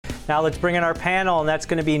Now let's bring in our panel, and that's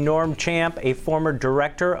going to be Norm Champ, a former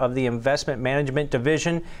director of the Investment Management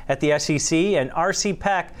Division at the SEC, and R.C.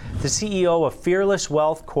 Peck, the CEO of Fearless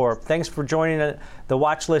Wealth Corp. Thanks for joining the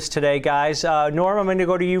watch list today, guys. Norm, I'm going to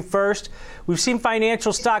go to you first. We've seen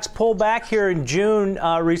financial stocks pull back here in June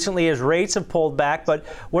recently as rates have pulled back, but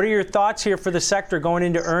what are your thoughts here for the sector going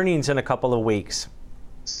into earnings in a couple of weeks?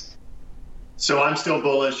 So I'm still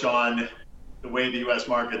bullish on the way the U.S.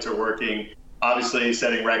 markets are working, obviously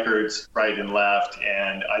setting records right and left.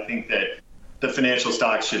 And I think that the financial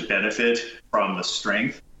stocks should benefit from the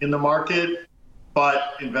strength in the market.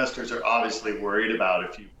 But investors are obviously worried about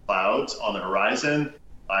a few clouds on the horizon.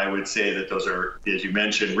 I would say that those are, as you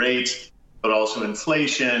mentioned, rates, but also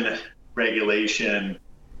inflation, regulation,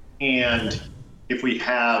 and if we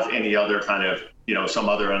have any other kind of, some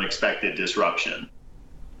other unexpected disruption.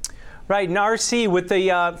 Right, and RC, with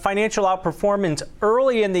the financial outperformance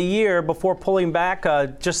early in the year before pulling back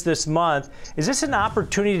just this month, is this an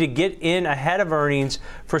opportunity to get in ahead of earnings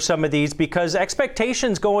for some of these? Because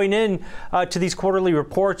expectations going in to these quarterly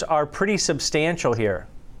reports are pretty substantial here.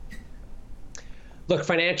 Look,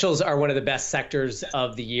 financials are one of the best sectors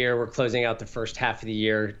of the year. We're closing out the first half of the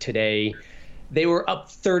year today. They were up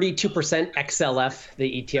 32%. XLF,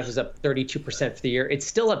 the ETF, was up 32% for the year. It's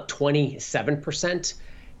still up 27%.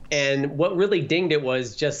 And what really dinged it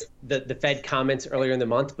was just the Fed comments earlier in the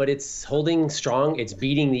month, but it's holding strong. It's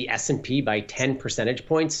beating the S&P by 10 percentage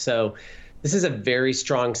points. So this is a very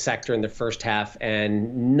strong sector in the first half,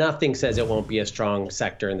 and nothing says it won't be a strong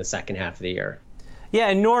sector in the second half of the year. Yeah,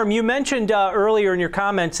 and Norm, you mentioned earlier in your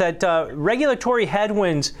comments that regulatory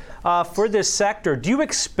headwinds for this sector. Do you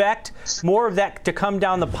expect more of that to come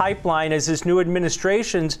down the pipeline as this new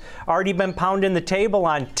administration's already been pounding the table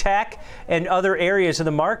on tech and other areas of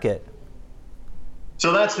the market?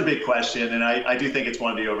 So that's the big question, and I do think it's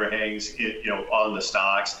one of the overhangs, on the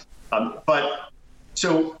stocks. But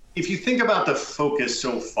so if you think about the focus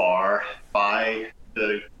so far by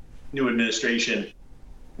the new administration,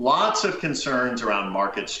 lots of concerns around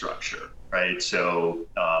market structure, right? So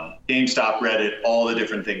GameStop, Reddit, all the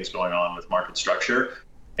different things going on with market structure.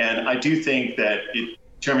 And I do think that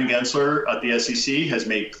Chairman Gensler at the SEC has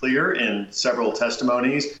made clear in several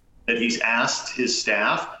testimonies that he's asked his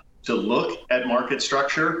staff to look at market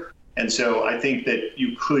structure. And so I think that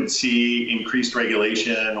you could see increased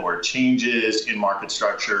regulation or changes in market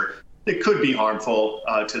structure that could be harmful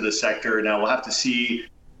to the sector. Now we'll have to see.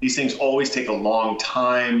 These things always take a long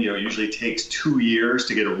time. Usually takes 2 years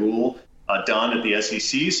to get a rule done at the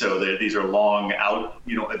SEC. So these are long out,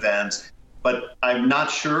 events. But I'm not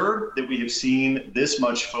sure that we have seen this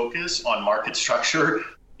much focus on market structure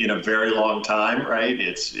in a very long time, right?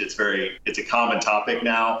 It's a common topic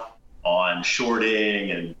now on shorting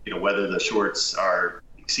and whether the shorts are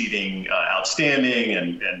exceeding outstanding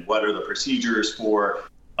and what are the procedures for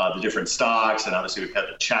the different stocks. And obviously we've had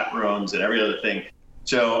the chat rooms and every other thing.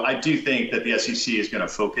 So I do think that the SEC is going to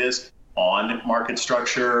focus on market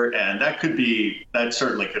structure, and that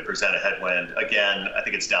certainly could present a headwind. Again, I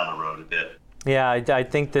think it's down the road a bit. Yeah, I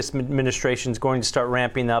think this administration is going to start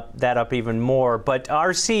ramping that up even more. But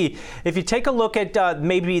RC, if you take a look at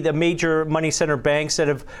maybe the major money center banks that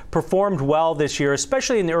have performed well this year,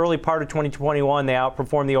 especially in the early part of 2021, they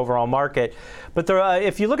outperformed the overall market. But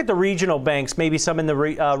if you look at the regional banks, maybe some in the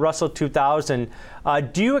Russell 2000,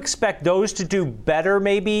 do you expect those to do better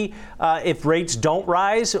maybe if rates don't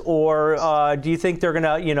rise? Or do you think they're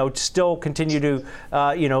going to still continue to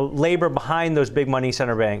labor behind those big money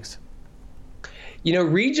center banks?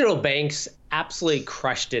 Regional banks absolutely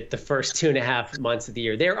crushed it the first 2.5 months of the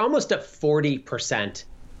year. They're almost up 40%.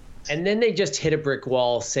 And then they just hit a brick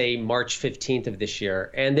wall, say, March 15th of this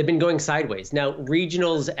year. And they've been going sideways. Now,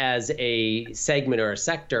 regionals as a segment or a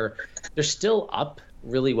sector, they're still up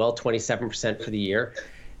really well, 27% for the year.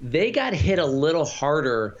 They got hit a little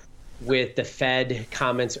harder with the Fed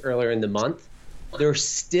comments earlier in the month. They're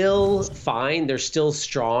still fine. They're still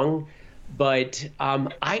strong. But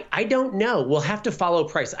I don't know. We'll have to follow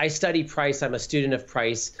price. I study price. I'm a student of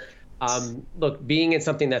price. Look, being in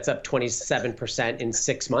something that's up 27% in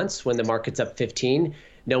 6 months when the market's up 15,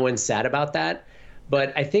 no one's sad about that.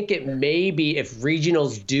 But I think it may be if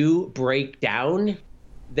regionals do break down,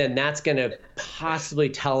 then that's going to possibly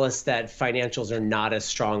tell us that financials are not as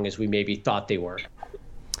strong as we maybe thought they were.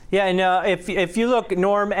 Yeah, and if you look,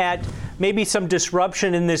 Norm, at maybe some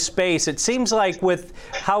disruption in this space, it seems like with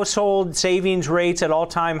household savings rates at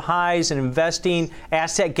all-time highs and investing,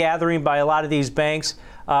 asset gathering by a lot of these banks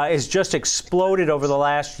has just exploded over the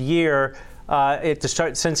last year.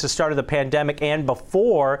 since the start of the pandemic and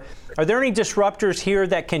before. Are there any disruptors here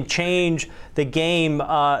that can change the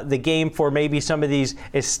game for maybe some of these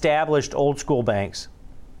established old school banks?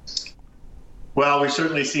 Well, we've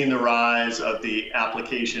certainly seen the rise of the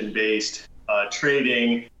application-based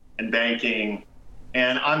trading and banking,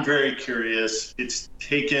 and I'm very curious. It's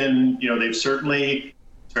taken, it's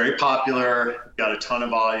very popular, got a ton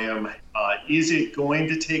of volume. Is it going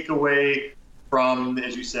to take away from,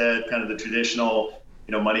 as you said, kind of the traditional,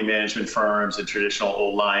 money management firms and traditional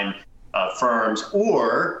old line firms,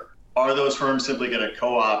 or are those firms simply going to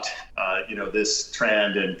co-opt, this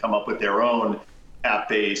trend and come up with their own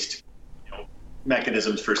app-based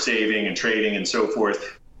mechanisms for saving and trading and so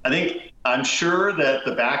forth? I'm sure that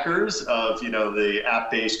the backers of, the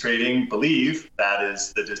app-based trading believe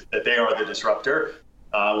that they are the disruptor.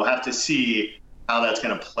 We'll have to see how that's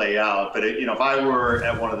going to play out. But if I were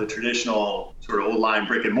at one of the traditional sort of old line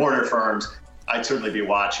brick and mortar firms, I'd certainly be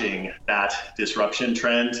watching that disruption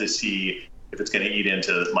trend to see if it's going to eat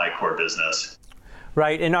into my core business.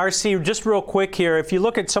 Right. And RC, just real quick here, if you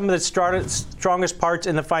look at some of the strongest parts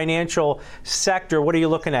in the financial sector, what are you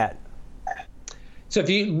looking at? So if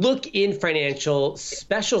you look in financial,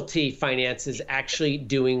 specialty finance is actually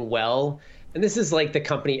doing well. And this is like the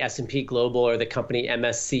company S&P Global or the company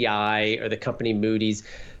MSCI or the company Moody's.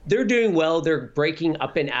 They're doing well. They're breaking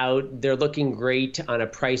up and out. They're looking great on a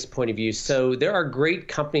price point of view. So there are great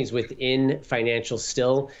companies within financial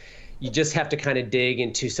still. You just have to kind of dig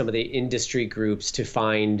into some of the industry groups to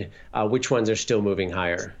find which ones are still moving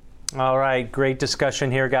higher. All right, great discussion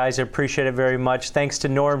here, guys. I appreciate it very much. Thanks to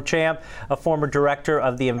Norm Champ, a former director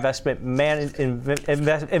of the Investment Management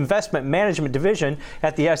Division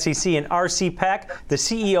at the SEC, and RC Peck, the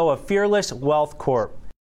CEO of Fearless Wealth Corp.